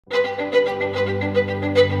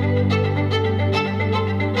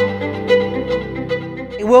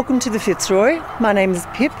Welcome to the Fitzroy. My name is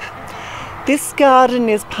Pip. This garden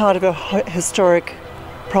is part of a historic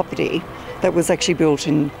property that was actually built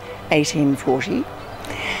in 1840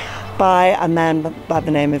 by a man by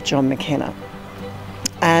the name of John McKenna.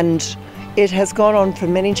 And it has gone on for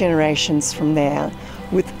many generations from there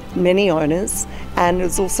with many owners, and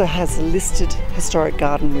it also has a listed historic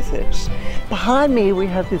garden with it. Behind me we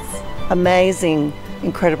have this amazing,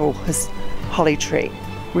 incredible holly tree,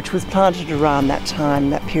 which was planted around that time,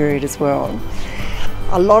 that period as well.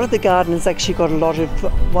 A lot of the garden has actually got a lot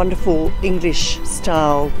of wonderful English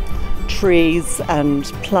style trees and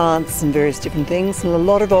plants and various different things, and a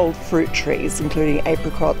lot of old fruit trees, including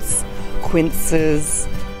apricots, quinces.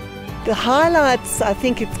 The highlights, I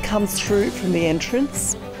think it comes through from the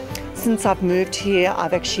entrance. Since I've moved here,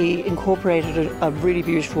 I've actually incorporated a really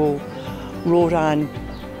beautiful wrought iron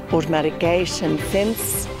automatic gate and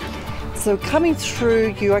fence. So coming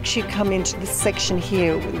through, you actually come into this section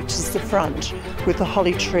here, which is the front, with the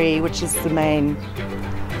holly tree, which is the main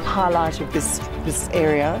highlight of this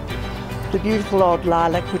area. The beautiful old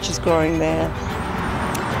lilac, which is growing there.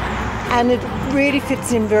 And it really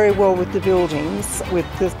fits in very well with the buildings, with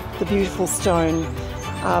the beautiful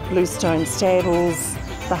bluestone stables,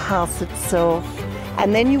 the house itself.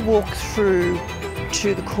 And then you walk through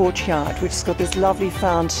to the courtyard, which has got this lovely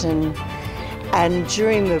fountain. And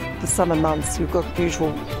during the summer months, we've got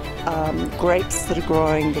beautiful grapes that are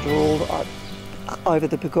growing that are all over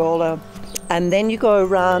the pergola. And then you go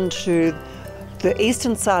around to the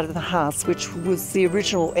eastern side of the house, which was the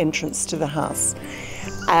original entrance to the house.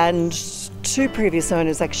 And two previous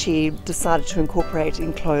owners actually decided to incorporate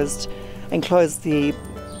enclose the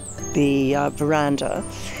veranda.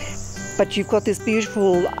 But you've got this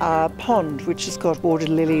beautiful pond, which has got water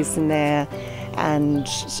lilies in there, and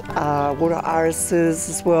water irises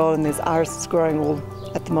as well, and there's irises growing all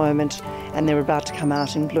at the moment, and they're about to come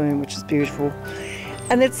out in bloom, which is beautiful.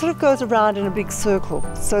 And it sort of goes around in a big circle,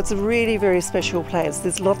 so it's a really very special place.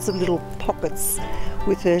 There's lots of little pockets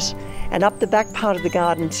with it, and up the back part of the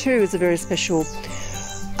garden too is a very special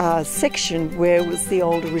section where was the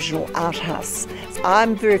old original outhouse.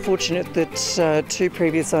 I'm very fortunate that two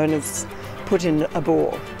previous owners put in a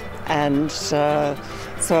bore, and so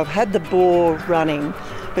I've had the bore running,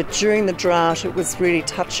 but during the drought it was really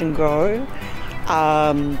touch and go,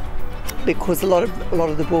 because a lot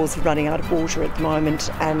of the bores are running out of water at the moment,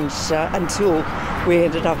 and until we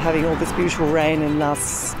ended up having all this beautiful rain in the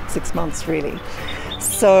last 6 months really.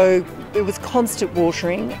 So it was constant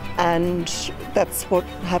watering, and that's what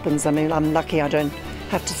happens. I mean, I'm lucky I don't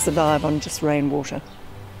have to survive on just rainwater.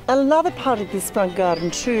 And another part of this front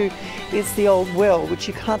garden too is the old well, which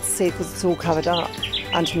you can't see because it's all covered up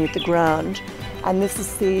underneath the ground. And this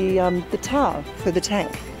is the tower for the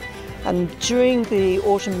tank. And during the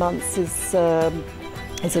autumn months is a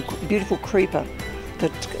beautiful creeper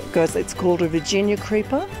that goes, it's called a Virginia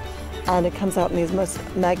creeper, and it comes out in these most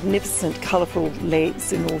magnificent colourful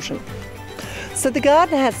leaves in autumn. So the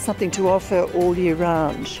garden has something to offer all year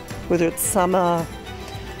round, whether it's summer,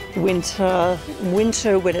 winter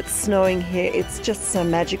when it's snowing here, it's just so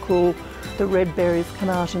magical. The red berries come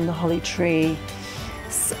out in the holly tree.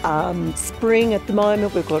 Spring at the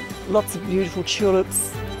moment, we've got lots of beautiful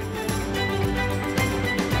tulips